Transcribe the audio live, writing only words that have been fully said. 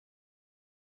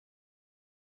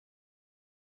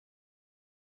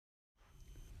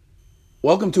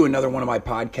Welcome to another one of my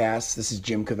podcasts. This is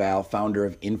Jim Cavall, founder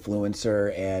of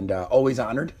INFLCR, and always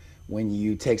honored when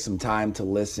you take some time to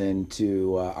listen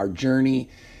to our journey,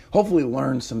 hopefully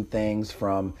learn some things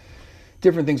from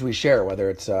different things we share,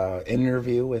 whether it's an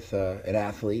interview with an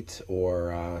athlete or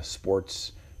a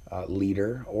sports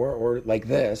leader, or like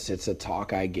this, it's a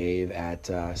talk I gave at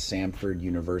Samford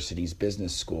University's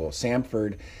business school.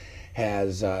 Samford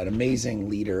has an amazing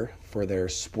leader for their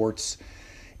sports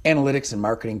analytics and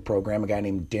marketing program, a guy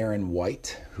named Darren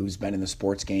White, who's been in the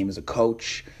sports game as a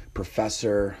coach,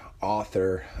 professor,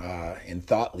 author, and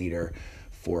thought leader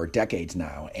for decades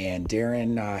now. And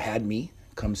Darren had me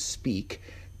come speak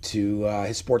to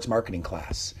his sports marketing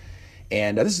class.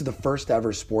 And this is the first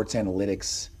ever sports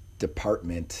analytics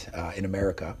department in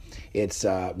America. It's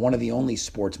one of the only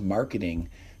sports marketing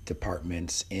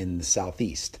departments in the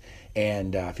Southeast.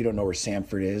 And if you don't know where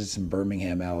Samford is, it's in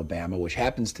Birmingham, Alabama, which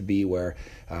happens to be where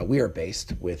we are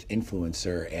based with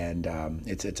INFLCR, and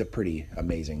it's a pretty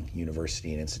amazing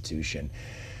university and institution.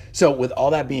 So with all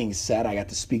that being said, I got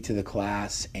to speak to the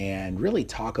class and really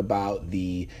talk about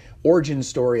the origin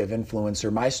story of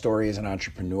INFLCR, my story as an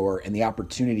entrepreneur, and the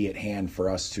opportunity at hand for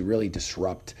us to really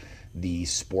disrupt the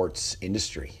sports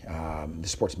industry, the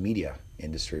sports media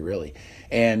industry, really.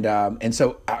 And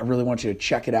so I really want you to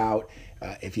check it out.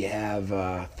 If you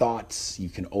have thoughts, you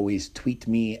can always tweet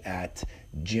me at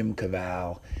Jim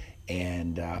Cavall.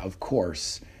 And of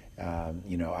course,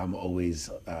 I'm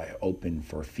always open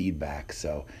for feedback,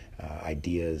 so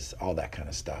ideas, all that kind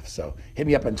of stuff. So hit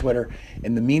me up on Twitter.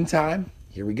 In the meantime,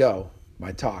 here we go.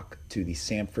 My talk to the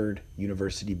Samford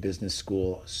University Business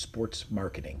School sports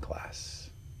marketing class.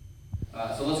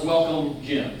 So let's welcome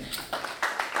Jim.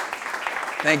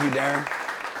 Thank you, Darren.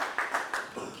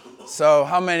 So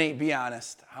be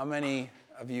honest, how many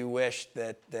of you wish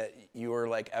that you were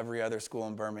like every other school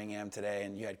in Birmingham today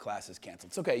and you had classes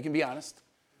canceled? It's okay, you can be honest.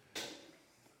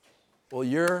 Well,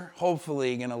 you're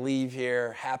hopefully going to leave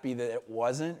here happy that it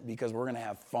wasn't, because we're going to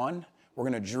have fun. We're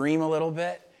going to dream a little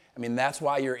bit. I mean, that's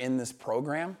why you're in this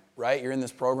program, right? You're in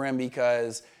this program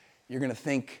because you're going to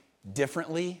think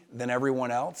differently than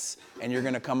everyone else, and you're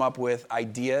going to come up with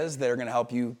ideas that are going to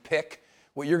help you pick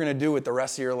what you're going to do with the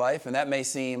rest of your life. And that may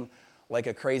seem like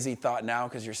a crazy thought now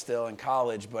because you're still in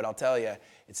college, but I'll tell you,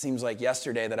 it seems like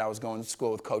yesterday that I was going to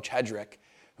school with Coach Hedrick,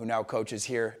 who now coaches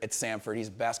here at Samford. He's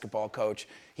a basketball coach.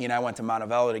 He and I went to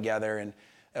Montevallo together, and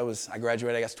I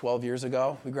graduated, I guess, 12 years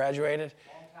ago. We graduated.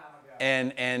 Long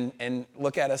time ago. And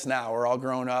look at us now. We're all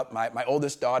grown up. My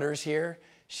oldest daughter's here.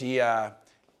 She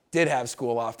did have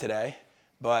school off today,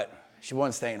 but she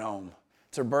wasn't staying home.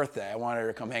 It's her birthday. I wanted her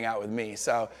to come hang out with me.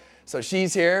 So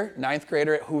she's here, 9th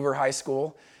grader at Hoover High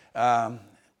School.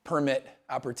 Permit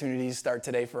opportunities start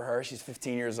today for her. She's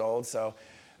 15 years old, so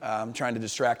I'm trying to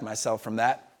distract myself from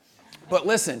that. But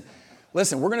listen, we're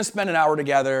going to spend an hour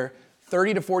together.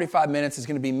 30 to 45 minutes is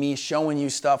going to be me showing you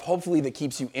stuff, hopefully that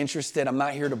keeps you interested. I'm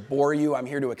not here to bore you. I'm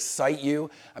here to excite you.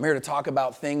 I'm here to talk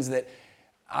about things that,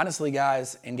 honestly,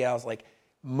 guys and gals, like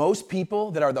most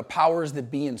people that are the powers that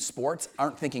be in sports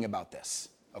aren't thinking about this,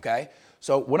 okay?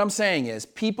 So what I'm saying is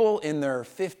people in their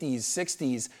 50s,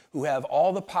 60s who have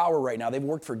all the power right now, they've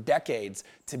worked for decades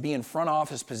to be in front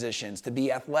office positions, to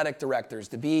be athletic directors,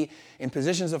 to be in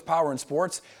positions of power in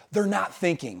sports, they're not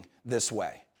thinking this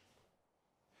way.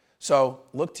 So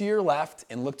look to your left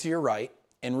and look to your right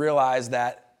and realize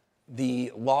that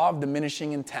the law of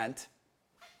diminishing intent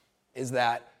is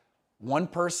that one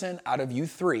person out of you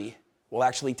three will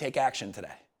actually take action today.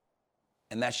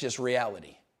 And that's just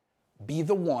reality. Be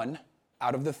the one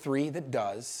out of the three that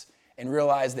does, and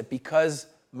realize that because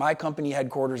my company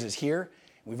headquarters is here,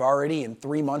 we've already, in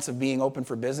 3 months of being open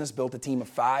for business, built a team of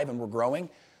 5 and we're growing.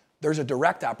 There's a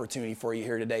direct opportunity for you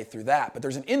here today through that, but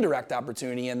there's an indirect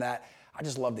opportunity in that I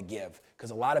just love to give,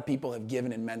 because a lot of people have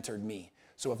given and mentored me.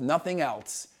 So if nothing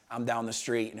else, I'm down the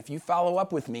street, and if you follow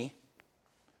up with me,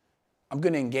 I'm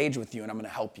going to engage with you and I'm going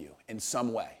to help you in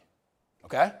some way,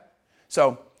 okay?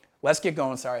 So let's get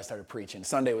going. Sorry, I started preaching.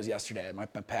 Sunday was yesterday. My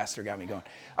pastor got me going.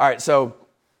 All right, so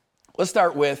let's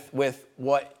start with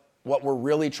what we're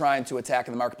really trying to attack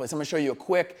in the marketplace. I'm going to show you a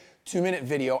quick 2-minute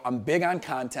video. I'm big on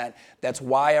content. That's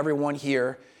why everyone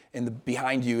here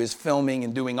behind you is filming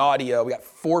and doing audio. We got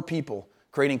 4 people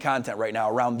creating content right now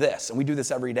around this, and we do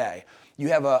this every day. You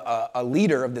have a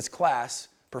leader of this class,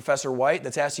 Professor White,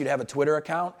 that's asked you to have a Twitter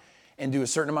account and do a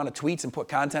certain amount of tweets and put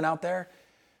content out there.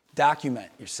 Document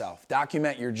yourself.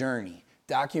 Document your journey.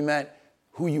 Document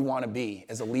who you want to be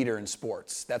as a leader in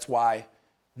sports. That's why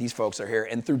these folks are here.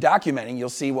 And through documenting, you'll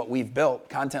see what we've built,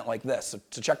 content like this.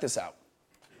 So check this out.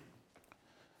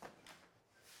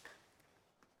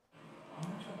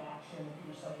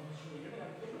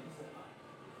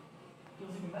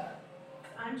 better.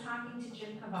 I'm talking to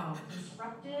Jim Cavallo,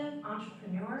 disruptive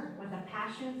entrepreneur with a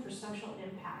passion for social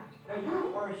impact. Now,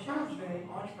 you are a huge name,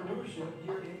 entrepreneurship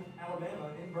here in Alabama,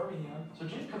 in Birmingham. So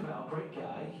Jim Cavell, great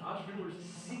guy. Entrepreneurs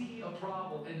see a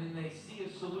problem and then they see a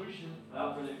solution.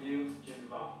 Without further ado, Jim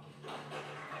Cavell.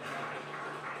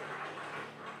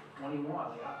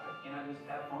 21, can I just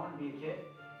have fun and be a kid?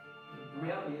 The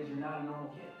reality is you're not a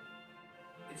normal kid.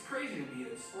 It's crazy to me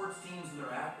that sports teams and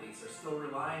their athletes are still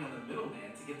relying on the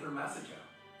middleman to get their message out,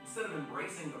 instead of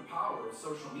embracing the power of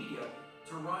social media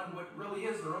to run what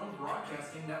really is their own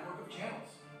broadcasting network of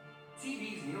channels.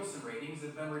 TV's Nielsen ratings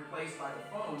have been replaced by the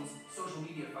phone's social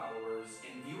media followers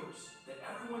and viewers that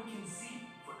everyone can see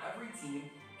for every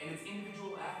team and its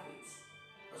individual athletes.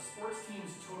 A sports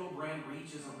team's total brand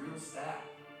reach is a real stat.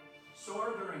 So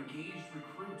are their engaged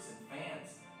recruits and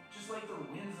fans, just like their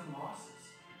wins and losses.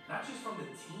 Not just from the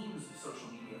team's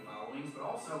social media followings, but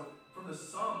also from the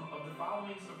sum of the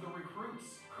followings of the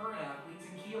recruits, current athletes,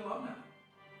 and key alumni.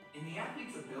 And the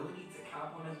athlete's ability to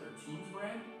complement their team's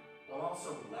brand while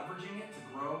also leveraging it to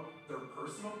grow their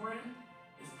personal brand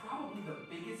is probably the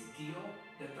biggest deal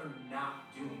that they're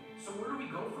not doing. So where do we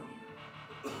go from here?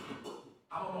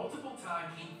 I'm a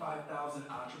multiple-time Inc. 5000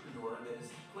 entrepreneur that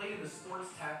has played in the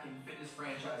sports tech and fitness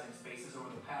franchising spaces over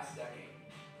the past decade.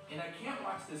 And I can't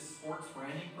watch this sports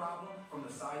branding problem from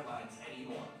the sidelines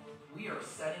anymore. We are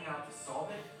setting out to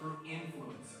solve it through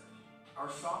INFLCR.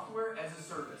 Our software as a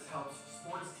service helps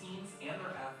sports teams and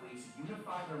their athletes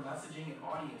unify their messaging and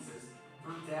audiences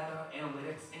through data,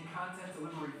 analytics, and content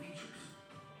delivery features.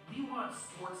 We want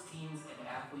sports teams and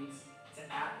athletes to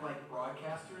act like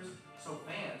broadcasters so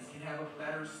fans can have a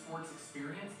better sports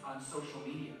experience on social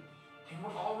media. And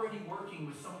we're already working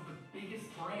with some of the biggest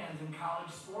brands in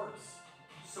college sports.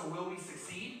 So will we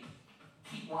succeed?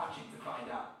 Keep watching to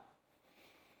find out.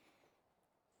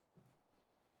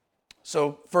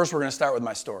 So first we're going to start with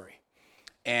my story.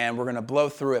 And we're going to blow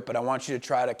through it, but I want you to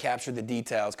try to capture the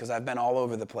details because I've been all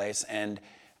over the place and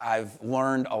I've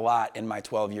learned a lot in my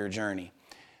 12-year journey.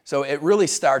 So it really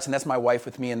starts, and that's my wife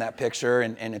with me in that picture,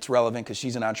 and it's relevant because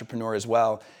she's an entrepreneur as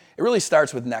well. It really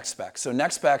starts with NextSpecs. So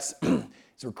NextSpecs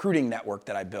is a recruiting network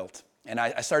that I built. And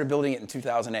I started building it in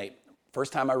 2008.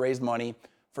 First time I raised money.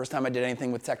 First time I did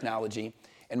anything with technology.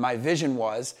 And my vision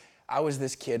was, I was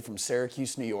this kid from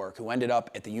Syracuse, New York, who ended up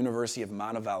at the University of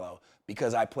Montevallo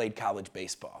because I played college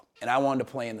baseball. And I wanted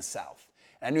to play in the South.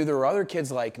 And I knew there were other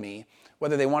kids like me,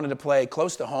 whether they wanted to play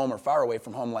close to home or far away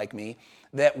from home like me,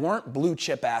 that weren't blue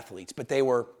chip athletes, but they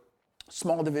were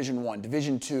small Division I,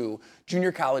 Division II,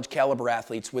 junior college caliber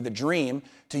athletes with a dream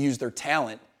to use their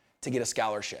talent to get a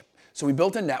scholarship. So we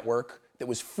built a network that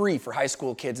was free for high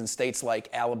school kids in states like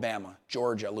Alabama,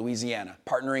 Georgia, Louisiana,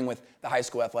 partnering with the high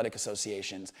school athletic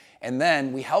associations. And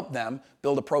then we helped them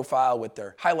build a profile with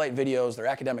their highlight videos, their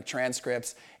academic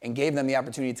transcripts, and gave them the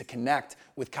opportunity to connect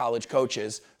with college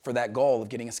coaches for that goal of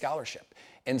getting a scholarship.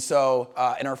 And so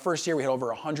in our first year, we had over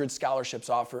 100 scholarships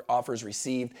offers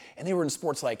received, and they were in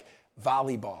sports like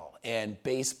volleyball and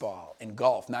baseball and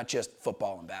golf, not just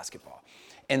football and basketball.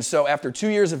 And so after 2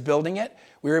 years of building it,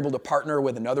 we were able to partner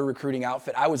with another recruiting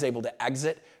outfit. I was able to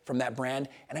exit from that brand,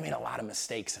 and I made a lot of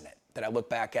mistakes in it that I look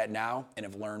back at now and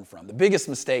have learned from. The biggest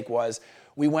mistake was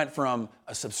we went from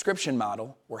a subscription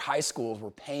model where high schools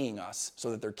were paying us so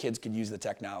that their kids could use the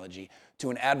technology to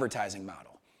an advertising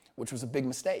model, which was a big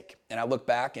mistake. And I look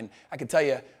back, and I could tell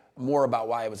you more about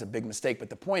why it was a big mistake, but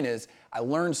the point is I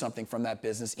learned something from that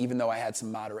business even though I had some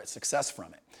moderate success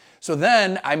from it. So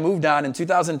then I moved on. In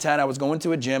 2010, I was going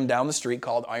to a gym down the street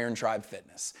called Iron Tribe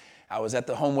Fitness. I was at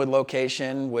the Homewood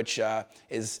location, which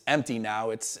is empty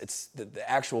now. It's the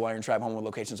actual Iron Tribe Homewood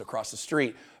location is across the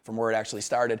street from where it actually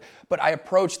started. But I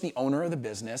approached the owner of the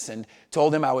business and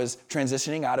told him I was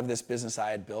transitioning out of this business I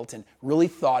had built and really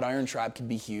thought Iron Tribe could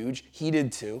be huge. He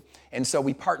did too. And so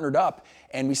we partnered up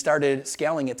and we started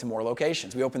scaling it to more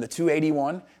locations. We opened the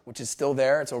 281, which is still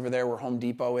there. It's over there where Home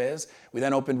Depot is. We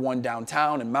then opened one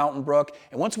downtown in Mountain Brook.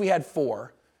 And once we had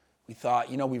 4, we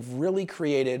thought, we've really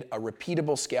created a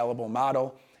repeatable, scalable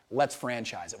model. Let's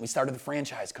franchise it. We started the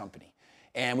franchise company.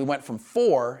 And we went from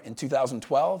 4 in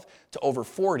 2012 to over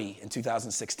 40 in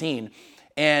 2016.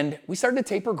 And we started to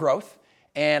taper growth.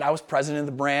 And I was president of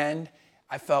the brand.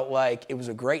 I felt like it was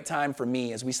a great time for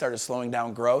me as we started slowing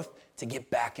down growth to get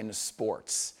back into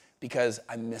sports because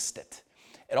I missed it.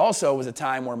 It also was a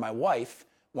time where my wife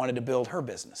wanted to build her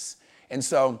business. And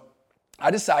so I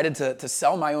decided to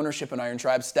sell my ownership in Iron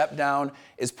Tribe, step down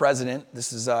as president.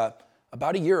 This is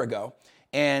about a year ago.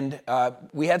 And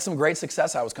we had some great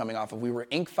success I was coming off of. We were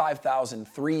Inc. 5000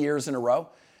 3 years in a row.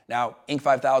 Now, Inc.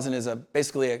 5000 is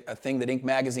basically a thing that Inc.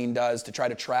 magazine does to try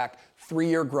to track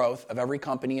 3-year growth of every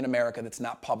company in America that's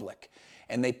not public.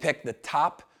 And they pick the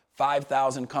top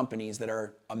 5,000 companies that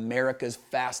are America's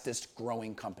fastest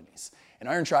growing companies. And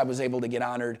Iron Tribe was able to get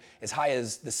honored as high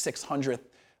as the 600th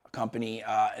company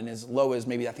and as low as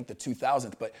maybe I think the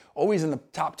 2000th, but always in the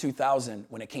top 2,000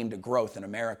 when it came to growth in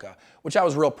America, which I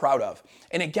was real proud of.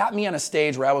 And it got me on a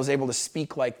stage where I was able to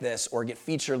speak like this or get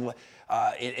featured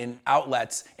in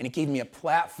outlets, and it gave me a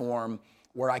platform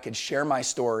where I could share my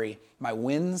story, my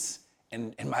wins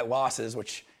and my losses,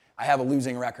 which I have a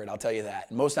losing record, I'll tell you that.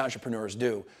 And most entrepreneurs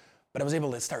do. But I was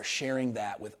able to start sharing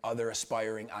that with other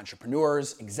aspiring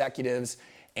entrepreneurs, executives,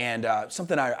 and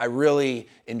something I really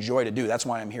enjoy to do. That's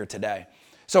why I'm here today.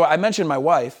 So I mentioned my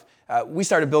wife. We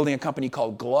started building a company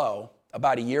called Glow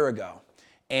about a year ago,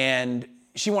 and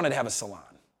she wanted to have a salon.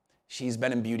 She's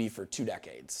been in beauty for 2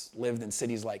 decades, lived in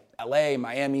cities like LA,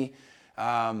 Miami,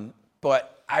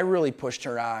 but I really pushed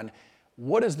her on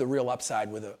what is the real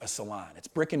upside with a salon? It's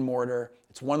brick and mortar,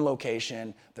 it's one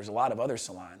location, there's a lot of other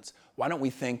salons. Why don't we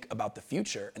think about the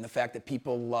future and the fact that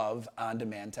people love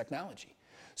on-demand technology?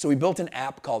 So we built an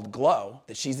app called Glow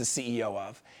that she's the CEO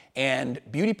of, and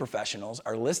beauty professionals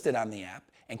are listed on the app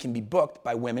and can be booked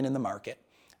by women in the market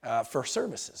for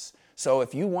services. So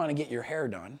if you want to get your hair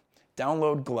done,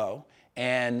 download Glow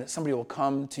and somebody will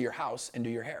come to your house and do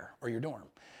your hair or your dorm.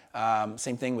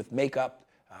 Same thing with makeup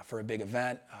for a big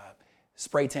event,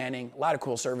 spray tanning, a lot of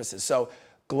cool services. So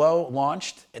Glow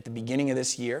launched at the beginning of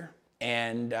this year,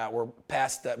 and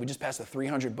we just passed the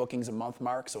 300 bookings a month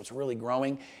mark, so it's really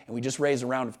growing. And we just raised a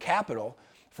round of capital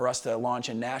for us to launch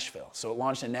in Nashville. So it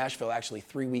launched in Nashville actually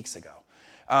 3 weeks ago.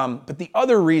 But the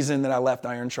other reason that I left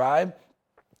Iron Tribe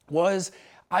was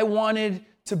I wanted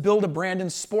to build a brand in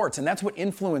sports, and that's what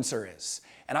influencer is.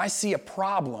 And I see a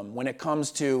problem when it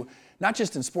comes to, not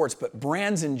just in sports, but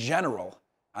brands in general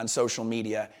on social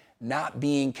media not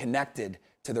being connected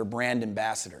to their brand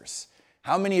ambassadors.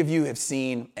 How many of you have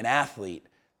seen an athlete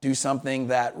do something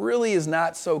that really is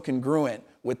not so congruent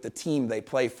with the team they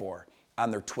play for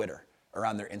on their Twitter or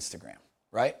on their Instagram,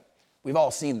 right? We've all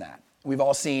seen that. We've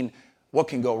all seen what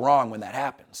can go wrong when that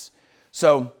happens.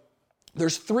 So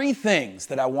there's 3 things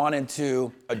that I wanted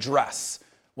to address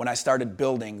when I started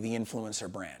building the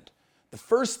influencer brand. The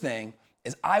first thing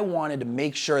is I wanted to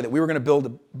make sure that we were going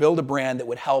to build a brand that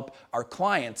would help our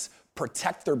clients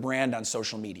protect their brand on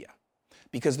social media.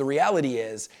 Because the reality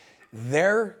is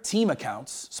their team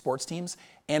accounts, sports teams,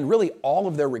 and really all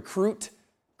of their recruit,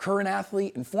 current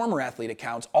athlete, and former athlete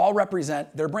accounts all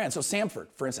represent their brand. So Samford,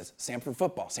 for instance, Samford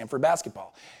football, Samford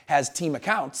basketball, has team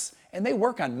accounts, and they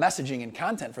work on messaging and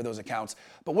content for those accounts.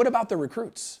 But what about their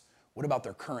recruits? What about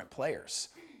their current players?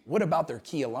 What about their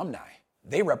key alumni?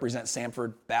 They represent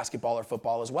Samford basketball or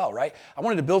football as well, right? I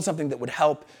wanted to build something that would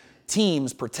help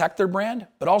teams protect their brand,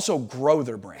 but also grow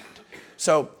their brand.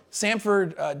 So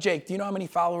Samford, Jake, do you know how many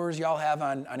followers y'all have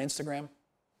on Instagram?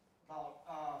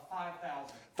 About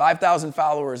 5,000. 5,000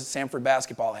 followers Samford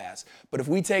basketball has. But if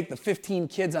we take the 15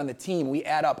 kids on the team, we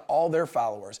add up all their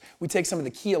followers. We take some of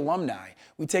the key alumni,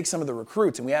 we take some of the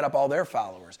recruits, and we add up all their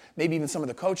followers, maybe even some of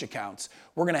the coach accounts,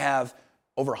 we're going to have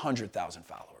over 100,000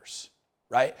 followers,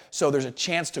 right? So there's a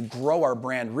chance to grow our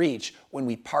brand reach when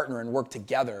we partner and work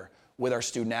together with our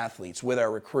student athletes, with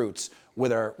our recruits,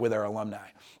 with our alumni.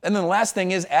 And then the last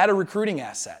thing is add a recruiting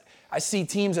asset. I see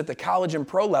teams at the college and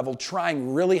pro level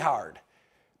trying really hard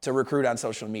to recruit on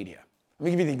social media. Let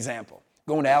me give you the example.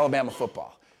 Going to Alabama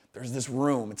football. There's this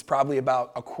room. It's probably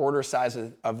about a quarter size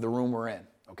of the room we're in,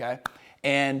 okay?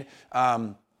 And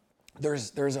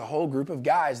there's a whole group of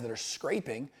guys that are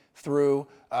scraping through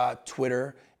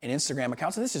Twitter and Instagram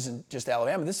accounts. And this isn't just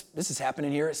Alabama. This is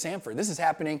happening here at Samford. This is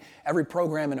happening. Every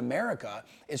program in America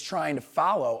is trying to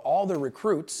follow all the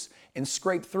recruits and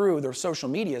scrape through their social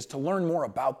medias to learn more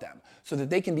about them so that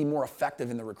they can be more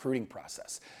effective in the recruiting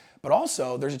process. But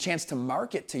also, there's a chance to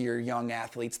market to your young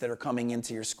athletes that are coming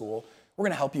into your school. We're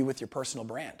going to help you with your personal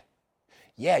brand.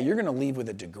 Yeah, you're going to leave with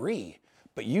a degree,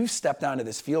 but you've stepped onto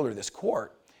this field or this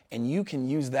court, and you can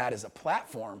use that as a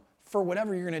platform for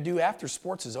whatever you're going to do after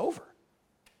sports is over,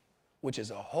 which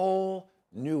is a whole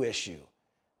new issue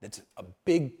that's a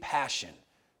big passion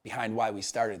behind why we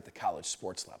started at the college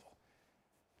sports level.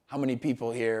 How many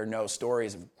people here know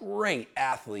stories of great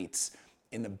athletes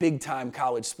in the big-time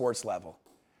college sports level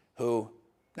who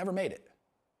never made it,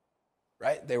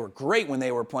 right? They were great when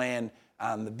they were playing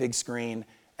on the big screen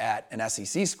at an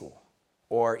SEC school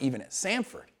or even at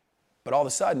Samford, but all of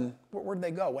a sudden, where did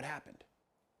they go? What happened?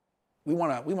 We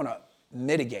want to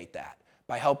mitigate that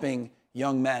by helping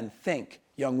young men think,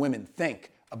 young women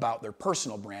think about their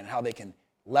personal brand and how they can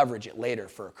leverage it later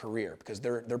for a career because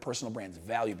their personal brand is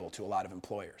valuable to a lot of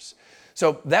employers.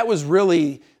 So that was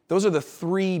really, those are the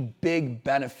three big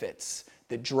benefits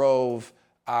that drove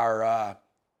our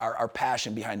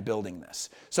passion behind building this.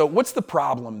 So what's the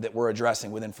problem that we're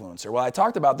addressing with influencer? Well, I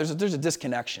talked about there's a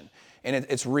disconnection, and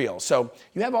it's real. So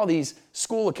you have all these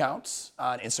school accounts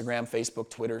on Instagram, Facebook,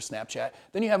 Twitter, Snapchat.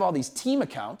 Then you have all these team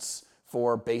accounts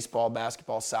for baseball,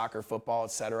 basketball, soccer, football,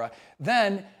 etc.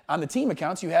 Then on the team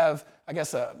accounts, you have, I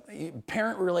guess, a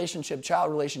parent relationship,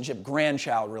 child relationship,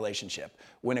 grandchild relationship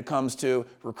when it comes to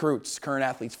recruits, current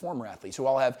athletes, former athletes, who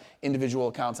all have individual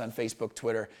accounts on Facebook,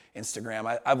 Twitter,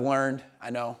 Instagram. I've learned, I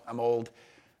know, I'm old,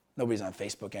 nobody's on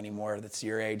Facebook anymore that's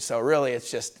your age. So really, it's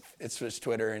just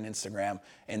Twitter and Instagram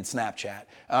and Snapchat.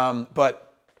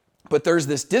 But there's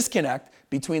this disconnect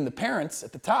between the parents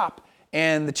at the top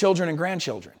and the children and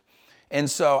grandchildren. And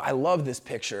so I love this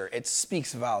picture. It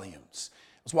speaks volumes.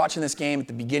 I was watching this game at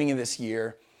the beginning of this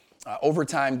year,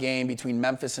 overtime game between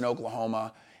Memphis and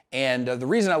Oklahoma. And the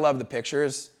reason I love the picture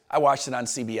is I watched it on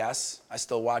CBS. I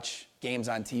still watch games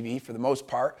on TV for the most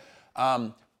part.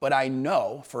 But I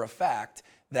know for a fact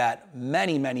that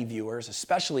many, many viewers,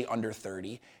 especially under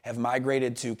 30, have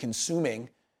migrated to consuming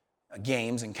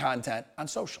games and content on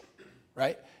social,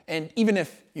 right? And even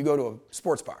if you go to a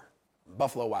sports bar,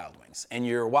 Buffalo Wild Wings, and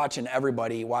you're watching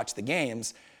everybody watch the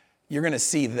games, you're going to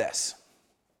see this.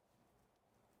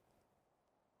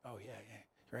 Oh, yeah,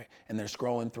 right. And they're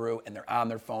scrolling through, and they're on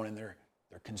their phone, and they're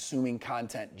consuming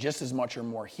content just as much or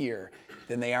more here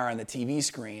than they are on the TV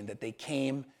screen that they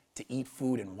came to eat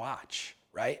food and watch,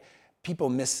 right? People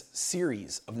miss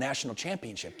series of national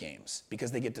championship games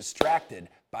because they get distracted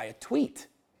by a tweet.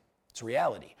 It's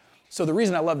reality. So the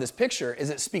reason I love this picture is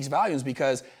it speaks volumes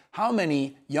because how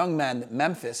many young men that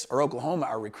Memphis or Oklahoma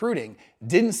are recruiting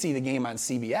didn't see the game on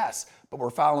CBS, but were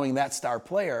following that star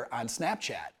player on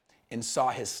Snapchat and saw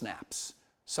his snaps,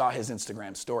 saw his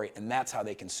Instagram story, and that's how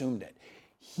they consumed it.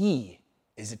 He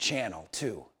is a channel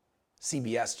too.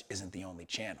 CBS isn't the only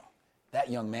channel. That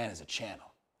young man is a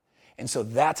channel. And so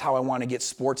that's how I want to get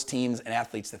sports teams and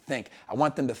athletes to think. I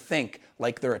want them to think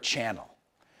like they're a channel.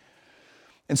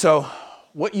 And so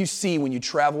what you see when you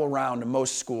travel around to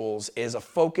most schools is a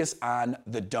focus on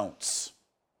the don'ts.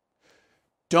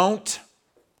 Don't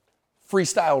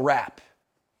freestyle rap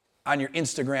on your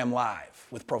Instagram Live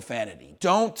with profanity.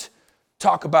 Don't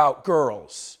talk about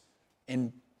girls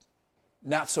in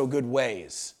not so good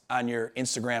ways on your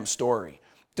Instagram story.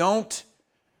 Don't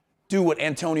do what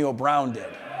Antonio Brown did.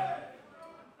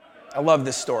 I love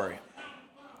this story.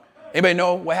 Anybody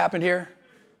know what happened here?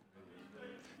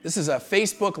 This is a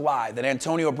Facebook Live that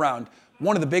Antonio Brown,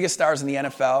 one of the biggest stars in the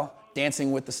NFL,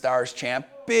 Dancing with the Stars champ,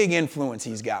 big influence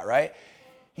he's got, right?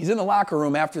 He's in the locker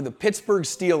room after the Pittsburgh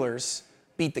Steelers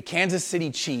beat the Kansas City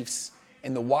Chiefs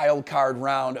in the wild card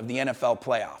round of the NFL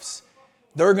playoffs.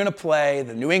 They're going to play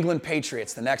the New England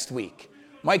Patriots the next week.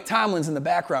 Mike Tomlin's in the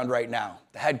background right now,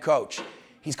 the head coach.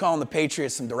 He's calling the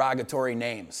Patriots some derogatory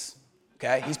names,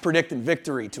 okay? He's predicting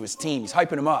victory to his team. He's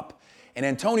hyping them up. And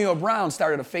Antonio Brown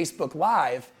started a Facebook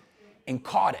Live and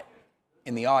caught it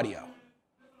in the audio.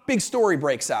 Big story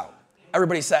breaks out.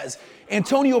 Everybody says,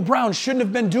 Antonio Brown shouldn't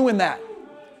have been doing that.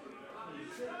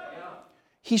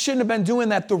 He shouldn't have been doing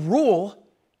that. The rule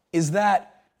is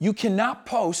that you cannot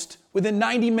post within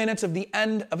 90 minutes of the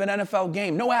end of an NFL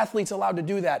game. No athlete's allowed to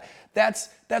do that.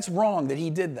 That's wrong that he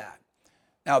did that.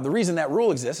 Now, the reason that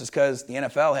rule exists is because the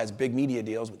NFL has big media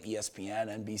deals with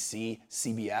ESPN, NBC,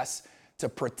 CBS, to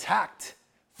protect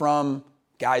from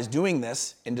guys doing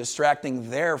this and distracting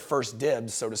their first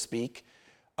dibs, so to speak,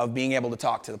 of being able to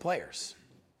talk to the players.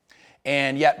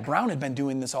 And yet Brown had been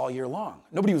doing this all year long.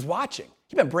 Nobody was watching.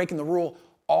 He'd been breaking the rule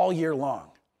all year long.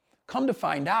 Come to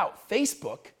find out,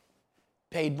 Facebook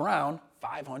paid Brown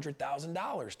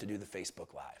 $500,000 to do the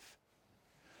Facebook Live.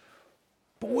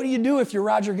 But what do you do if you're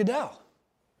Roger Goodell?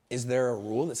 Is there a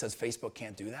rule that says Facebook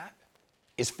can't do that?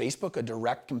 Is Facebook a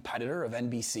direct competitor of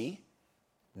NBC?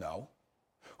 No.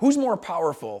 Who's more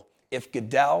powerful if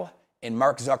Goodell and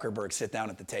Mark Zuckerberg sit down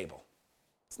at the table?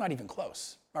 It's not even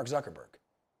close. Mark Zuckerberg.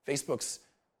 Facebook's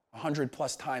 100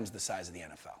 plus times the size of the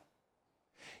NFL.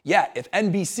 Yet, if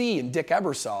NBC and Dick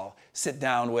Ebersol sit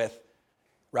down with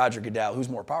Roger Goodell, who's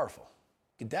more powerful?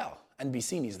 Goodell.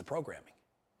 NBC needs the programming.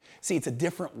 See, it's a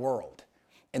different world.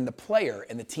 And the player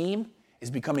and the team is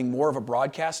becoming more of a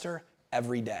broadcaster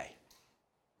every day.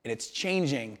 And it's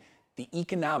changing the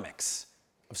economics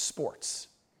of sports.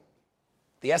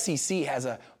 The SEC has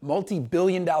a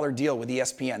multi-billion-dollar deal with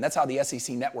ESPN. That's how the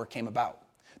SEC network came about.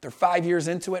 They're 5 years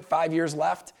into it, 5 years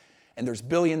left, and there's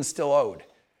billions still owed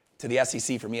to the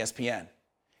SEC from ESPN.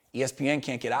 ESPN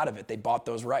can't get out of it. They bought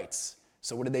those rights.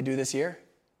 So what did they do this year?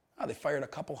 Oh, they fired a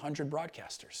couple hundred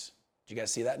broadcasters. Did you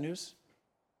guys see that news?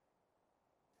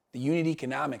 The unit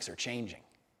economics are changing.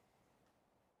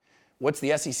 What's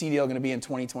the SEC deal going to be in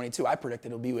 2022? I predict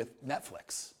it'll be with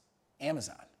Netflix,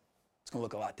 Amazon. It's going to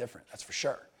look a lot different, that's for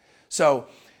sure. So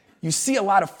you see a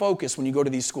lot of focus when you go to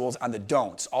these schools on the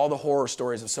don'ts, all the horror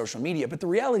stories of social media. But the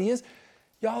reality is,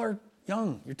 y'all are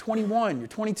young. You're 21, you're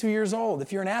 22 years old.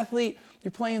 If you're an athlete,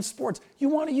 you're playing sports. You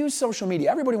want to use social media.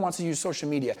 Everybody wants to use social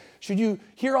media. Should you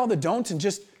hear all the don'ts and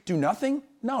just do nothing?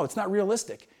 No, it's not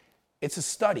realistic. It's a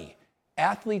study.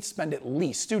 Athletes spend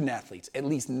student athletes, at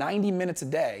least 90 minutes a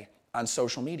day on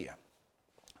social media.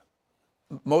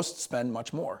 Most spend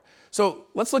much more. So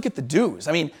let's look at the do's.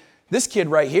 I mean, this kid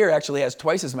right here actually has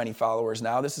twice as many followers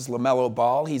now. This is LaMelo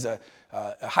Ball. He's a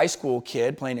high school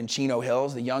kid playing in Chino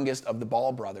Hills, the youngest of the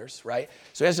Ball brothers, right?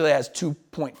 So he actually has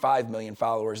 2.5 million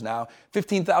followers now.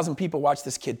 15,000 people watch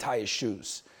this kid tie his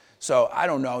shoes. So I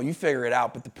don't know, you figure it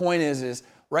out. But the point is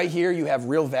right here you have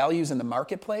real values in the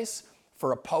marketplace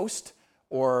for a post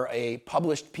or a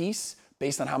published piece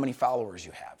based on how many followers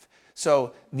you have.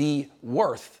 So the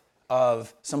worth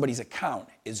of somebody's account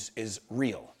is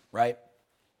real, right?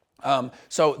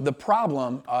 So the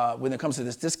problem when it comes to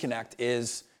this disconnect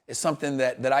is something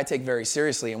that I take very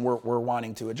seriously and we're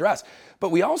wanting to address. But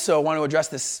we also want to address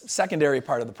this secondary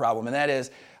part of the problem, and that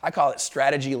is, I call it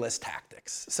strategyless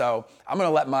tactics. So I'm going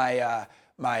to let my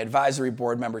advisory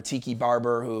board member, Tiki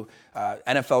Barber, who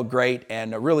NFL great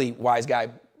and a really wise guy,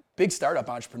 big startup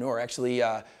entrepreneur, actually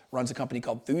runs a company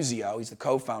called Thuzio. He's the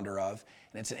co-founder of,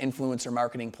 and it's an influencer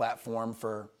marketing platform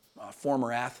for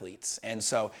former athletes. And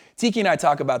so Tiki and I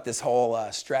talk about this whole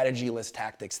strategyless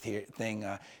tactics thing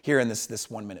here in this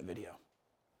 1 minute video.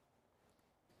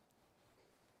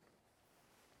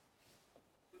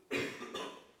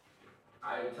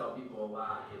 I tell people a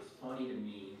lot, it's funny to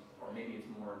me, or maybe it's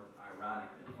more ironic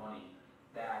than funny,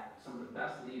 that some of the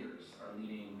best leaders are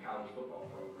leading college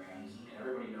football programs, and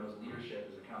everybody knows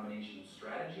leadership is a combination of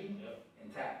strategy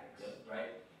and tactics,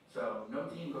 right? So no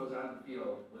team goes on the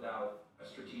field without a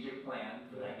strategic plan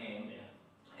for that game,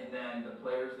 and then the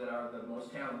players that are the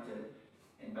most talented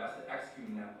and best at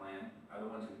executing that plan are the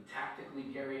ones who tactically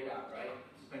carry it out, right?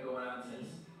 It's been going on since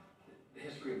the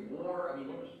history of war. I mean,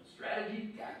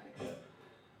 strategy, tactics.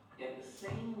 Yet the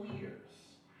same leaders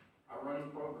are running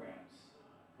programs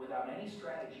without any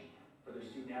strategy for their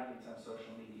student athletes on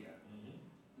social media,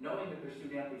 knowing that their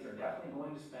student athletes are definitely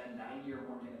going to spend 90 or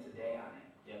more minutes a day on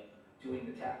it, doing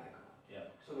the tactical.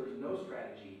 So there's no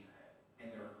strategy, and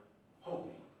they're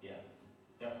hoping.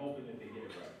 They're hoping that they get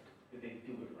it right, that they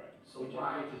do it right. So which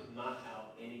is not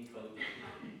how any coach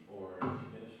or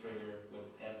administrator would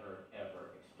ever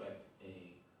expect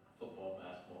a football,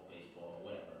 basketball, baseball,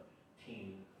 whatever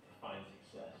team to find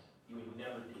success. You would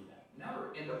never do that. Never.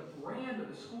 In the brand of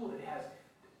the school that has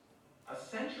a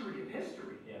century of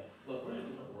history. Look, we're in a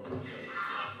different world.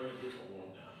 We're in a different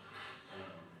world now.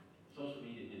 Social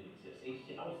media didn't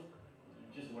exist. I was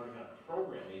just learning how to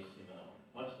program HTML,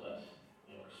 much less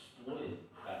exploit it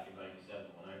back in '97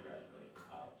 when I graduated from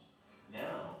college.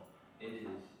 Now it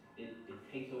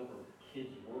takes over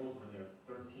kids' world when they're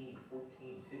 13,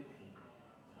 14, 15,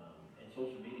 and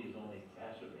social media has only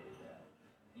exacerbated that.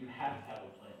 You have to have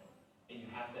a plan, and you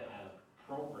have to have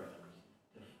programs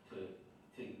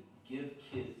to give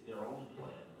kids their own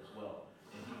plan as well.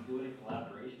 And if you do it in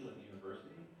collaboration with the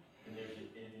university, then there's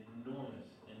an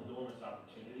enormous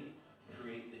opportunity to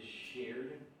create this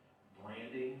shared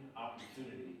branding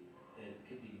opportunity that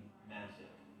could be massive.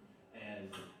 And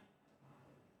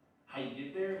how you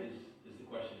get there is the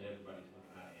question that everybody's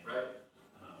looking at. Right.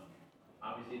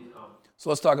 Obviously, it's complex. So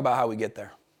let's talk about how we get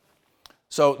there.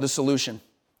 So the solution,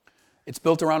 it's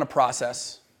built around a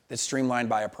process that's streamlined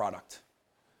by a product.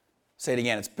 Say it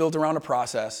again, it's built around a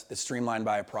process that's streamlined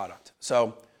by a product.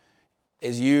 So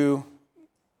as you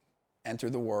enter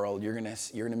the world, you're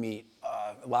gonna meet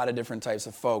a lot of different types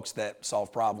of folks that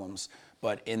solve problems.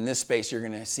 But in this space, you're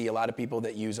gonna see a lot of people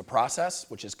that use a process,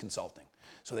 which is consulting.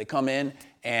 So they come in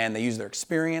and they use their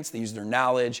experience, they use their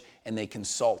knowledge, and they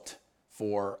consult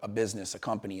for a business, a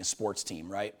company, a sports team,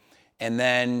 right? And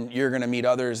then you're gonna meet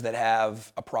others that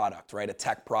have a product, right? A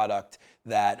tech product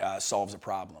that solves a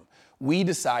problem. We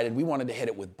decided we wanted to hit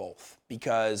it with both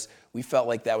because we felt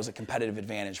like that was a competitive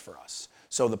advantage for us.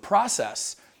 So the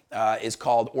process is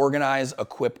called Organize,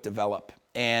 Equip, Develop.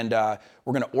 And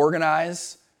we're gonna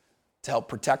organize to help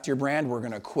protect your brand, we're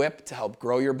gonna equip to help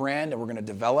grow your brand, and we're gonna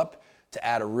develop to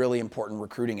add a really important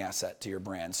recruiting asset to your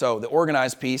brand. So the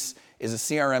Organize piece is a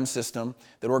CRM system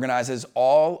that organizes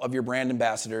all of your brand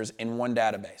ambassadors in one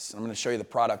database. I'm gonna show you the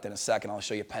product in a second. I'll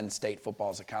show you Penn State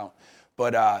football's account.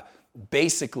 But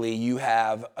basically, you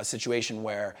have a situation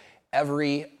where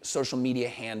every social media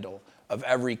handle of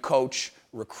every coach,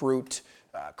 recruit,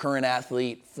 current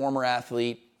athlete, former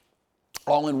athlete,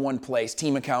 all in one place,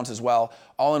 team accounts as well,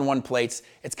 all in one place.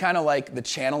 It's kind of like the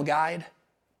channel guide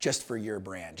just for your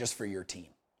brand, just for your team,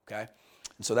 okay?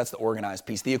 And so that's the organized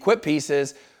piece. The equip piece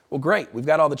is, well, great, we've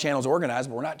got all the channels organized,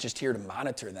 but we're not just here to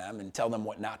monitor them and tell them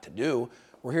what not to do.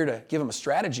 We're here to give them a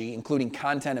strategy, including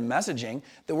content and messaging,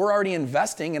 that we're already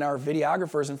investing in our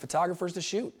videographers and photographers to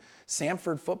shoot.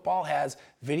 Samford football has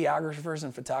videographers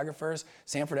and photographers.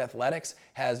 Samford Athletics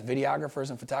has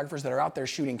videographers and photographers that are out there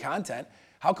shooting content.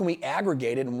 How can we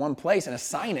aggregate it in one place and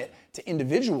assign it to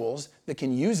individuals that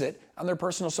can use it on their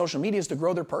personal social medias to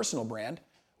grow their personal brand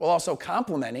while also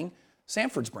complementing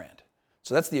Samford's brand?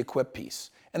 So that's the equip piece.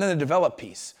 And then the develop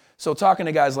piece. So talking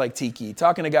to guys like Tiki,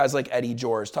 talking to guys like Eddie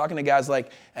George, talking to guys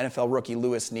like NFL rookie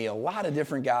Lewis Neal, a lot of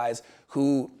different guys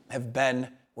who have been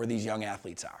where these young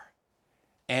athletes are.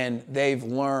 And they've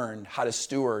learned how to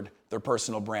steward their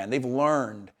personal brand. They've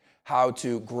learned how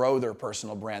to grow their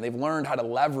personal brand. They've learned how to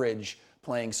leverage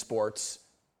playing sports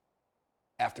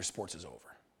after sports is over.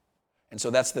 And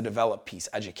so that's the develop piece,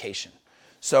 education.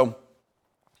 So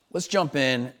let's jump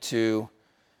into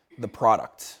the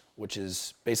product, which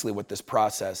is basically what this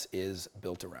process is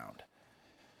built around.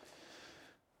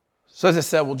 So as I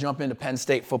said, we'll jump into Penn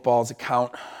State football's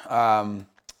account.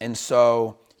 And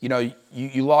so,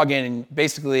 you log in and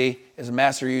basically as a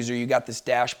master user, you got this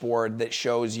dashboard that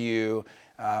shows you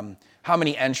how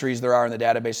many entries there are in the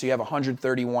database. So you have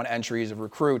 131 entries of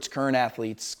recruits, current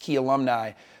athletes, key alumni.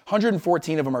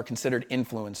 114 of them are considered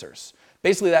influencers.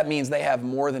 Basically, that means they have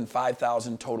more than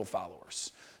 5,000 total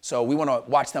followers. So we want to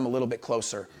watch them a little bit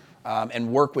closer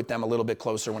and work with them a little bit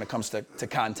closer when it comes to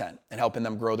content and helping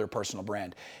them grow their personal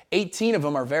brand. 18 of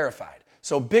them are verified.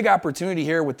 So big opportunity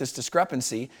here with this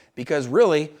discrepancy because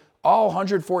really all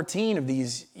 114 of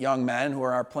these young men who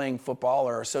are playing football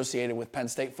or associated with Penn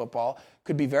State football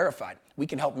could be verified. We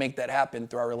can help make that happen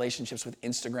through our relationships with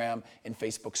Instagram and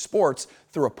Facebook Sports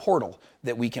through a portal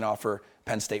that we can offer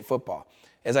Penn State football.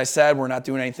 As I said, we're not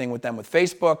doing anything with them with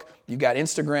Facebook. You've got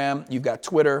Instagram, you've got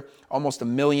Twitter, almost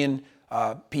 1 million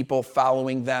people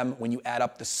following them when you add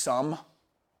up the sum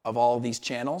of all of these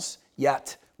channels.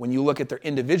 Yet, when you look at their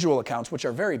individual accounts, which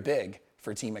are very big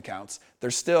for team accounts, they're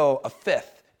still a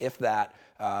fifth, if that,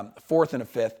 fourth and a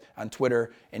fifth on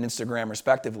Twitter and Instagram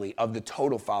respectively of the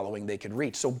total following they could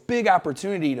reach. So big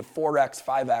opportunity to 4x,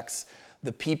 5x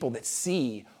the people that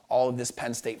see all of this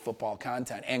Penn State football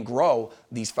content and grow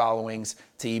these followings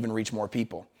to even reach more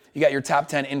people. You got your top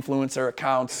 10 influencer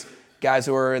accounts, guys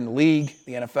who are in the league,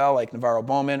 the NFL, like Navarro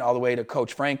Bowman, all the way to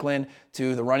Coach Franklin,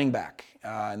 to the running back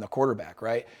and the quarterback,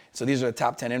 right? So these are the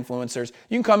top 10 influencers.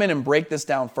 You can come in and break this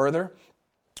down further.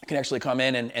 You can actually come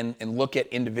in and look at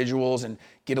individuals and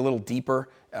get a little deeper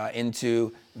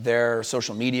into their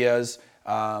social medias.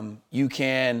 You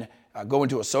can go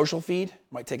into a social feed.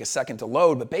 Might take a second to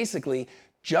load, but basically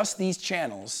just these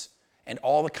channels and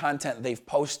all the content they've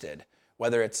posted,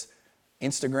 whether it's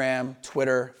Instagram,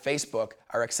 Twitter, Facebook,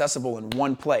 are accessible in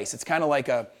one place. It's kind of like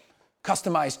a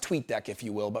customized tweet deck, if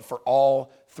you will, but for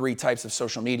all 3 types of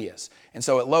social medias. And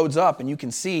so it loads up and you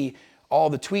can see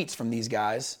all the tweets from these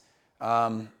guys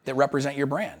that represent your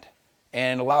brand,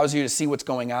 and allows you to see what's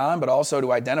going on, but also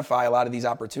to identify a lot of these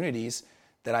opportunities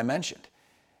that I mentioned.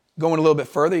 Going a little bit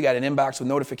further, you got an inbox with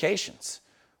notifications.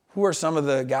 Who are some of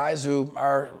the guys who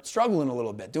are struggling a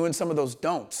little bit, doing some of those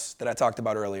don'ts that I talked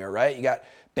about earlier, right? You got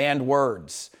banned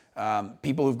words,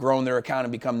 people who've grown their account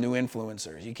and become new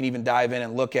influencers. You can even dive in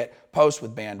and look at posts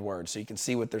with banned words so you can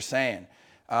see what they're saying.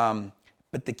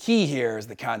 But the key here is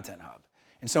the Content Hub.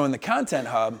 And so in the Content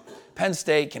Hub, Penn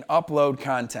State can upload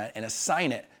content and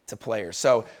assign it to players.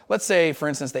 So let's say, for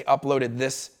instance, they uploaded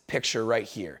this picture right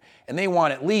here, and they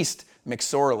want at least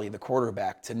McSorley, the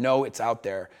quarterback, to know it's out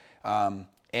there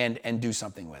and do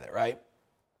something with it, right?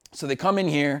 So they come in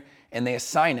here and they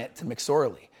assign it to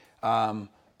McSorley.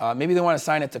 Maybe they want to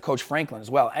assign it to Coach Franklin as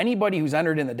well. Anybody who's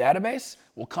entered in the database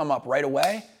will come up right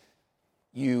away.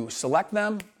 You select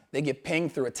them, they get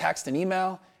pinged through a text and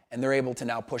email, and they're able to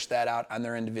now push that out on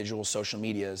their individual social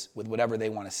medias with whatever they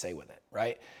want to say with it,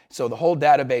 right? So the whole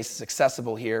database is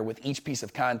accessible here with each piece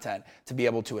of content to be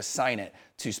able to assign it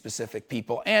to specific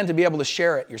people and to be able to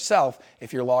share it yourself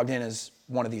if you're logged in as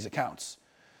one of these accounts.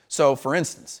 So for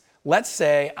instance, let's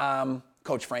say I'm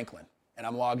Coach Franklin and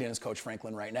I'm logged in as Coach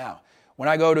Franklin right now. When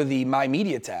I go to the My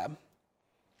Media tab,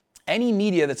 any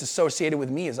media that's associated with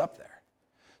me is up there.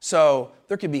 So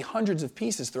there could be hundreds of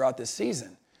pieces throughout this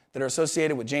season that are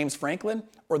associated with James Franklin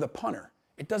or the punter.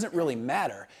 It doesn't really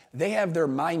matter. They have their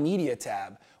My Media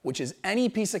tab, which is any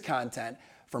piece of content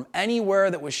from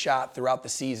anywhere that was shot throughout the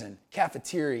season,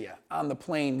 cafeteria, on the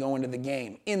plane going to the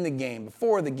game, in the game,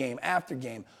 before the game, after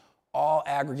game, all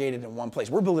aggregated in one place.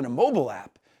 We're building a mobile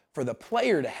app for the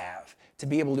player to have, to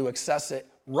be able to access it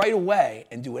right away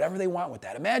and do whatever they want with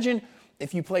that. Imagine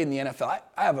if you played in the NFL.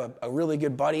 I have a really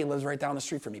good buddy who lives right down the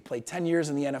street from me, played 10 years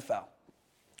in the NFL,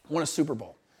 won a Super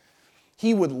Bowl.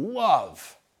 He would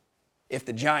love if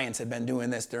the Giants had been doing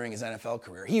this during his NFL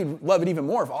career. He would love it even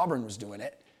more if Auburn was doing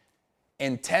it.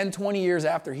 And 10, 20 years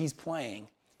after he's playing,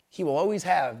 he will always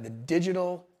have the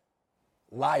digital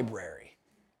library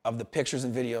of the pictures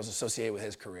and videos associated with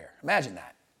his career. Imagine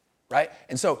that, right?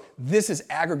 And so this is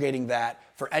aggregating that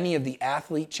for any of the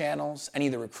athlete channels, any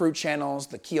of the recruit channels,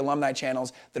 the key alumni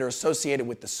channels that are associated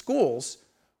with the schools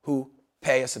who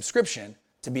pay a subscription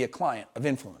to be a client of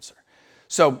Influencer.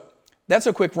 So that's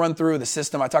a quick run through of the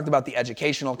system. I talked about the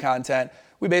educational content.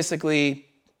 We basically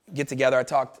get together. I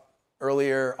talked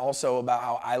earlier also about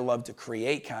how I love to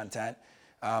create content.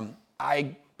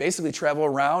 I basically travel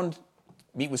around,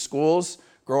 meet with schools,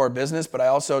 grow our business, but I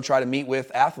also try to meet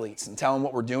with athletes and tell them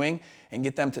what we're doing and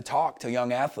get them to talk to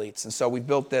young athletes. And so we've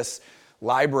built this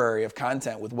library of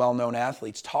content with well-known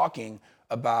athletes talking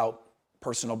about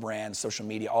personal brands, social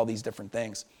media, all these different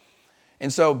things.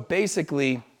 And so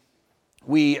basically,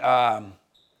 we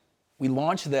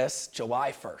launched this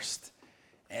July 1st.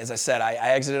 As I said, I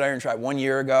exited Iron Tribe 1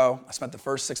 year ago. I spent the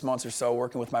first 6 months or so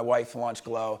working with my wife to launch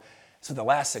Glow. So the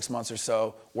last 6 months or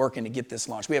so working to get this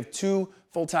launched. We have 2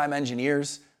 full-time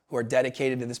engineers who are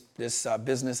dedicated to this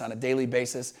business on a daily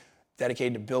basis,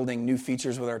 dedicated to building new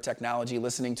features with our technology,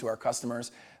 listening to our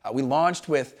customers. We launched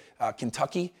with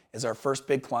Kentucky as our first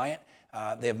big client.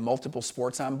 They have multiple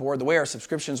sports on board. The way our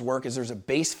subscriptions work is there's a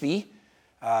base fee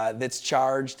that's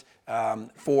charged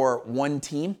for one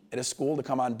team at a school to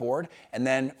come on board. And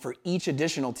then for each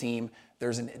additional team,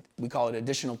 we call it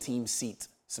additional team seat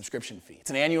subscription fee. It's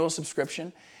an annual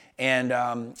subscription. And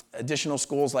additional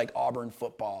schools like Auburn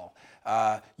football,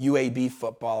 UAB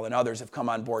football, and others have come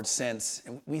on board since.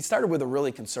 And we started with a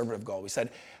really conservative goal. We said,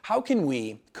 how can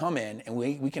we come in and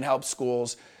we can help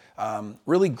schools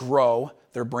really grow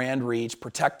their brand reach,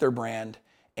 protect their brand,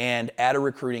 and add a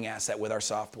recruiting asset with our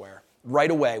software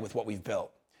right away with what we've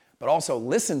built. But also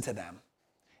listen to them.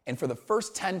 And for the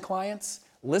first 10 clients,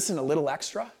 listen a little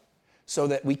extra so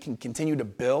that we can continue to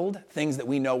build things that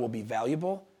we know will be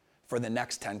valuable for the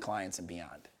next 10 clients and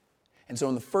beyond. And so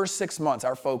in the first 6 months,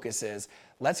 our focus is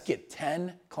let's get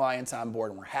 10 clients on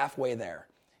board, and we're halfway there,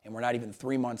 and we're not even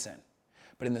 3 months in.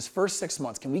 But in this first 6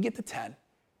 months, can we get to 10?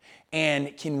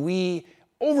 And can we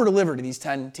over-deliver to these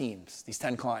 10 teams, these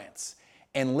 10 clients,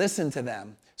 and listen to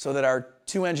them so that our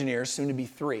 2 engineers, soon to be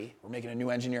 3, we're making a new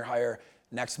engineer hire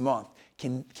next month,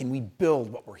 can we build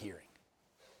what we're hearing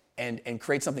and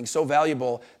create something so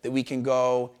valuable that we can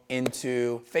go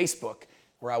into Facebook,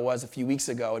 where I was a few weeks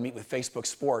ago, and meet with Facebook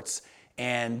Sports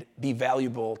and be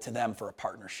valuable to them for a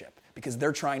partnership, because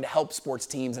they're trying to help sports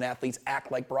teams and athletes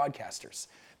act like broadcasters.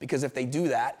 Because if they do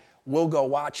that, we'll go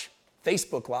watch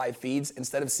Facebook live feeds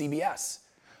instead of CBS.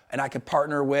 And I could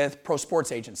partner with pro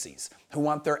sports agencies who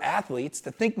want their athletes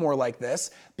to think more like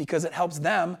this, because it helps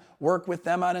them work with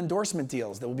them on endorsement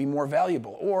deals that will be more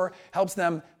valuable, or helps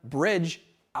them bridge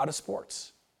out of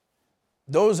sports.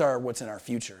 Those are what's in our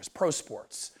future, is pro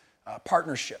sports,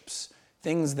 partnerships,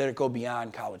 things that go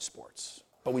beyond college sports.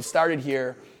 But we've started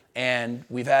here, and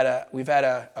we've had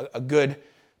a good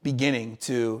beginning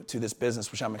to this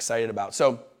business, which I'm excited about.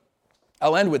 So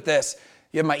I'll end with this.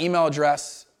 You have my email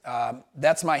address.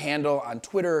 That's my handle on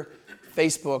Twitter,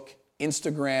 Facebook,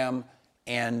 Instagram,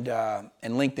 and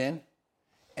LinkedIn.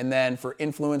 And then for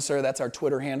Influencer, that's our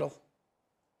Twitter handle.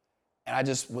 And I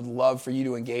just would love for you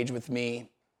to engage with me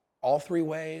all 3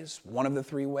 ways, one of the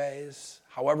 3 ways,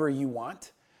 however you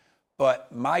want.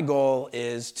 But my goal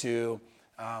is to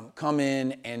come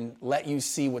in and let you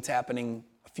see what's happening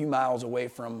a few miles away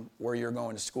from where you're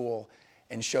going to school,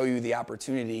 and show you the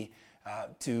opportunity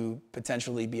to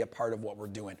potentially be a part of what we're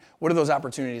doing. What do those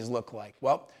opportunities look like?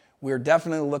 Well, we're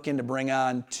definitely looking to bring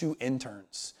on 2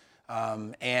 interns.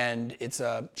 And it's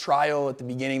a trial at the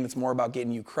beginning that's more about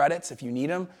getting you credits if you need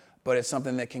them, but it's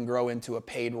something that can grow into a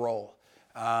paid role,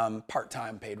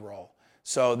 part-time paid role.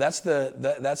 So that's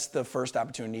the first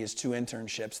opportunity, is 2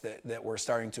 internships that we're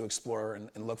starting to explore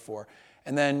and look for.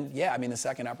 And then, the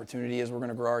second opportunity is we're going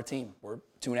to grow our team. We're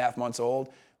 2.5 months old.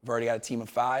 We've already got a team of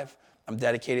 5. I'm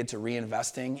dedicated to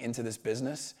reinvesting into this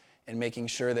business and making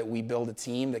sure that we build a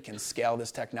team that can scale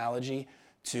this technology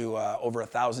to over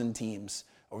 1,000 teams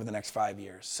over the next 5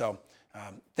 years. So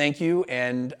thank you,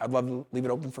 and I'd love to leave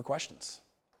it open for questions.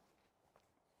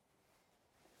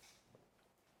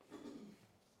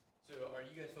 So are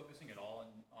you guys focusing at all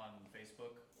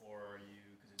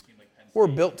We're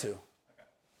built to.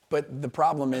 But the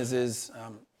problem is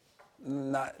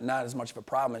not as much of a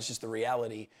problem. It's just the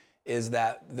reality is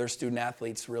that their student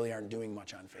athletes really aren't doing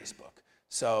much on Facebook.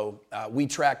 So we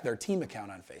track their team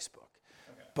account on Facebook,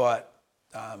 but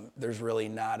there's really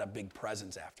not a big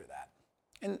presence after that.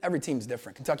 And every team's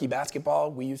different. Kentucky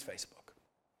basketball, we use Facebook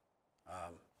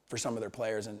for some of their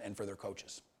players and for their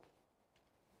coaches.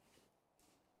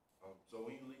 So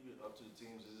when you leave it up to the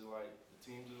teams, is it like the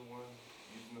teams are the ones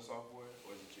using the software,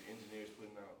 or is it your engineers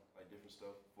putting out like different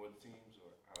stuff for the teams,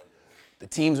 or how is it? The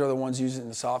teams are the ones using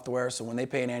the software, so when they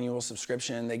pay an annual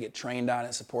subscription, they get trained on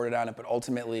it, supported on it, but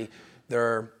ultimately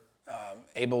they're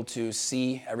able to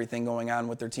see everything going on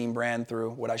with their team brand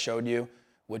through what I showed you,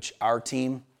 which our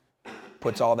team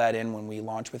puts all that in when we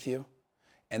launch with you.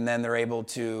 And then they're able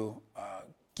to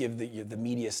give the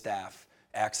media staff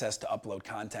access to upload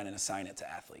content and assign it to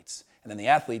athletes. And then the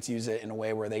athletes use it in a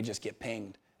way where they just get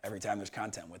pinged every time there's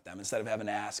content with them, instead of having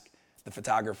to ask the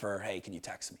photographer, hey, can you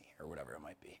text me, or whatever it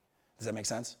might be. Does that make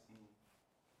sense?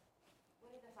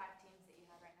 What are the 5 teams that you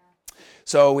have right now?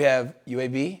 So we have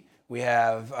UAB, we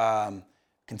have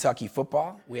Kentucky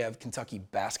football, we have Kentucky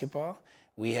basketball,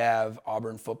 we have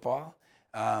Auburn football,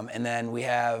 and then we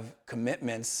have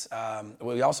commitments.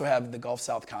 We also have the Gulf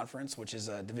South Conference, which is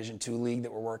a Division II league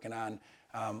that we're working on,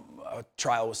 a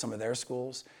trial with some of their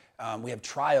schools. We have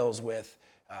trials with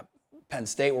Penn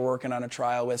State we're working on a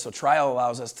trial with. So trial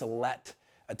allows us to let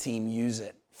a team use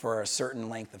it for a certain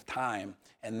length of time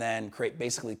and then create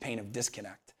basically pain of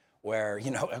disconnect where,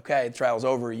 okay, the trial's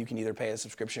over, you can either pay a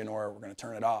subscription or we're going to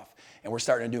turn it off. And we're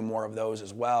starting to do more of those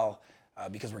as well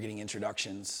because we're getting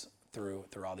introductions through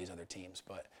all these other teams.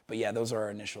 But yeah, those are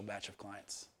our initial batch of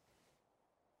clients.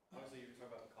 Obviously, you're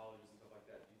talking about colleges and stuff like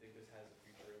that. Do you think this has a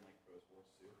future in pro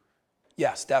sports too?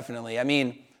 Yes, definitely. I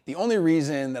mean, the only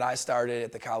reason that I started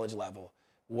at the college level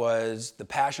was the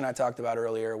passion I talked about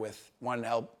earlier with wanting to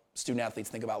help student athletes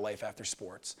think about life after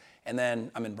sports. And then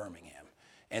I'm in Birmingham.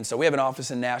 And so we have an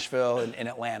office in Nashville and in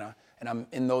Atlanta, and I'm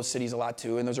in those cities a lot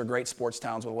too. And those are great sports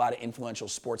towns with a lot of influential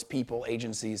sports people,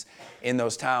 agencies in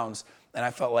those towns. And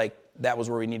I felt like that was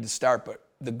where we needed to start. But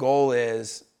the goal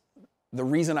is, the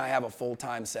reason I have a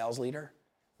full-time sales leader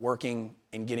working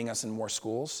and getting us in more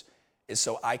schools is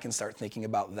so I can start thinking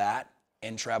about that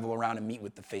and travel around and meet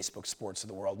with the Facebook Sports of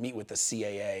the world, meet with the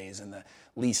CAAs and the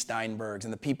Lee Steinbergs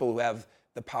and the people who have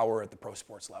the power at the pro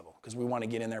sports level, because we want to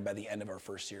get in there by the end of our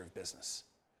first year of business.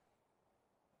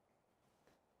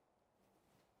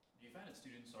 Do you find that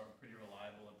students are pretty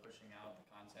reliable in pushing out the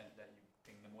content that you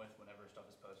ping them with whenever stuff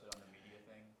is posted on the media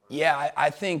thing? Yeah, I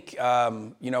think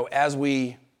as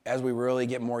we really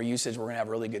get more usage, we're going to have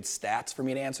really good stats for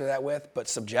me to answer that with. But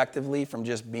subjectively, from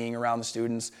just being around the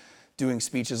students, doing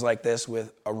speeches like this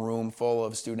with a room full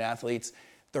of student athletes,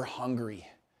 they're hungry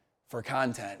for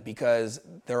content because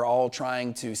they're all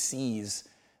trying to seize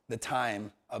the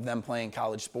time of them playing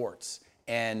college sports.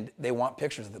 And they want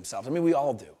pictures of themselves. I mean, we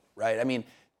all do, right? I mean,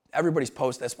 everybody's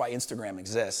post, that's why Instagram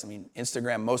exists. I mean,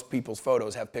 Instagram, most people's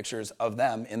photos have pictures of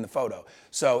them in the photo.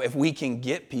 So if we can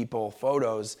get people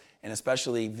photos and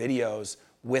especially videos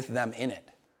with them in it,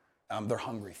 they're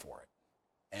hungry for it.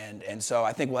 And so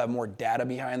I think we'll have more data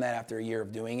behind that after a year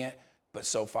of doing it, but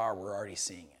so far we're already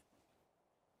seeing it.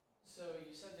 So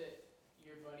you said that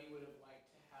your buddy would have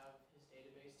liked to have his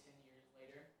database 10 years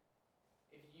later.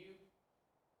 If you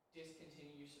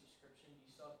discontinue your subscription, do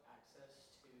you still have access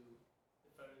to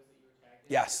the photos that you were tagged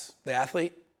in? Yes. The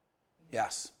athlete?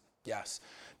 Yes.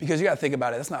 Because you got to think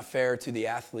about it. That's not fair to the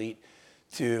athlete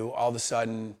to all of a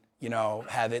sudden,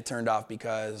 have it turned off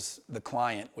because the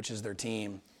client, which is their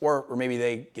team, or maybe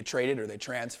they get traded or they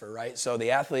transfer, right? So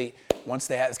the athlete, once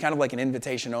they have, it's kind of like an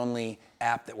invitation-only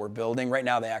app that we're building. Right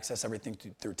now, they access everything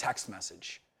through text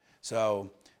message, so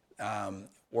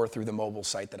or through the mobile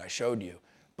site that I showed you.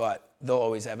 But they'll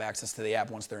always have access to the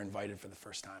app once they're invited for the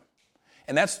first time.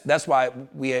 And that's why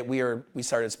we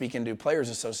started speaking to players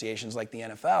associations like the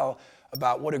NFL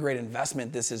about what a great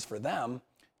investment this is for them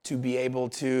to be able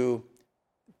to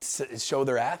show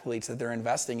their athletes that they're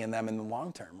investing in them in the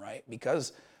long term, right?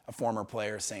 Because a former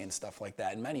player is saying stuff like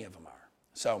that, and many of them are.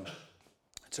 So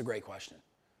it's a great question.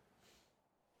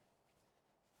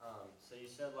 So you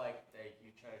said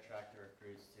you try to track the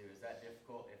recruits too. Is that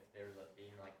difficult if they're being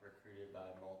recruited by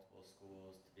multiple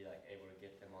schools to be able to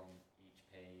get them on each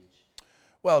page?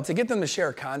 Well, to get them to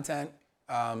share content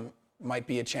might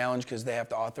be a challenge because they have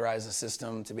to authorize the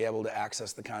system to be able to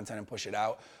access the content and push it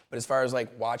out. But as far as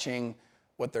watching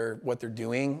what they're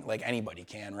doing, anybody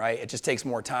can, right? It just takes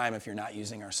more time if you're not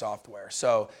using our software.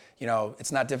 So,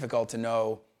 it's not difficult to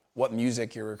know what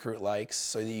music your recruit likes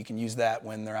so that you can use that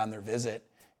when they're on their visit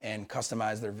and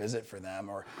customize their visit for them,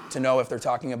 or to know if they're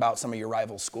talking about some of your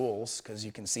rival schools, because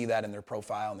you can see that in their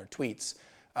profile and their tweets.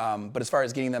 But as far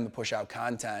as getting them to push out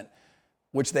content,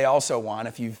 which they also want,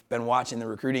 if you've been watching the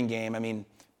recruiting game, I mean,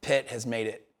 Pitt has made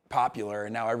it popular,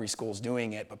 and now every school's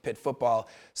doing it, but Pitt football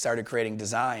started creating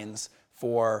designs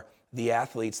for the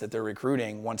athletes that they're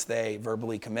recruiting once they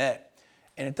verbally commit.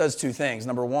 And it does two things.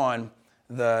 Number one,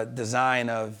 the design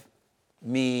of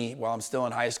me while I'm still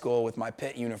in high school with my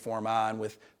Pitt uniform on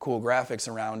with cool graphics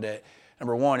around it,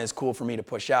 number one, is cool for me to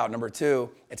push out. Number two,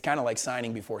 it's kind of like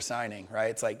signing before signing, right?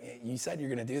 It's like, you said you're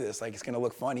going to do this. Like, it's going to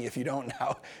look funny if you don't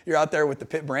now. You're out there with the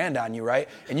Pitt brand on you, right?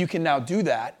 And you can now do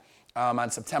that on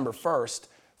September 1st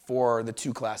for the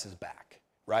 2 classes back,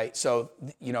 right? So,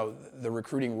 you know, the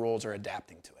recruiting rules are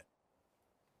adapting to it.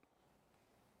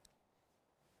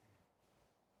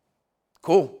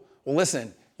 Cool. Well,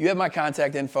 listen, you have my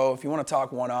contact info. If you want to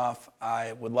talk one-off,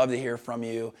 I would love to hear from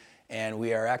you. And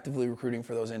we are actively recruiting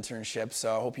for those internships,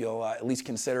 so I hope you'll at least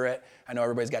consider it. I know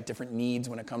everybody's got different needs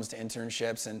when it comes to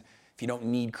internships, and if you don't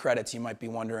need credits, you might be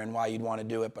wondering why you'd want to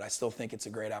do it, but I still think it's a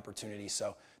great opportunity.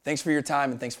 So thanks for your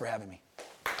time, and thanks for having me.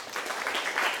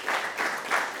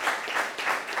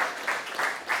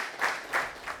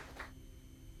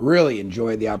 Really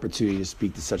enjoyed the opportunity to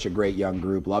speak to such a great young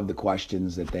group. Love the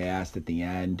questions that they asked at the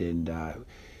end. And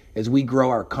as we grow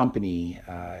our company,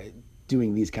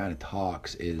 doing these kind of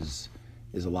talks is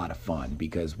a lot of fun,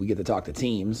 because we get to talk to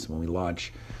teams when we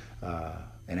launch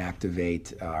and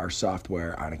activate our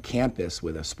software on a campus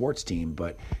with a sports team,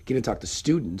 but getting to talk to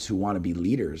students who want to be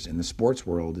leaders in the sports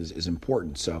world is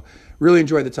important. So really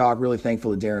enjoyed the talk. Really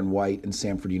thankful to Darren White and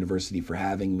Samford University for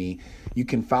having me. You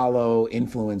can follow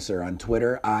INFLCR on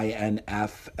Twitter, INFLCR.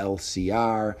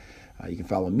 You can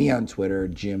follow me on Twitter,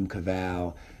 Jim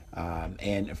Cavall.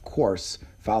 And of course,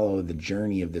 follow the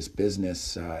journey of this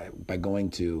business by going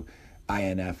to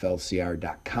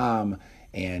INFLCR.com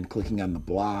and clicking on the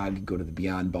blog. Go to the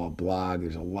Beyond Ball blog.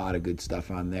 There's a lot of good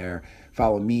stuff on there.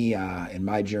 Follow me in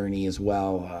my journey as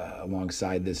well,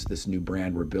 alongside this new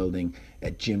brand we're building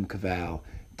at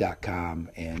JimCavall.com.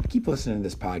 And keep listening to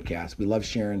this podcast. We love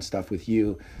sharing stuff with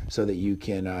you so that you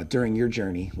can, during your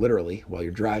journey, literally while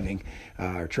you're driving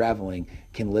or traveling,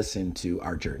 can listen to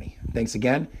our journey. Thanks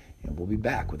again, and we'll be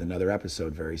back with another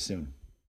episode very soon.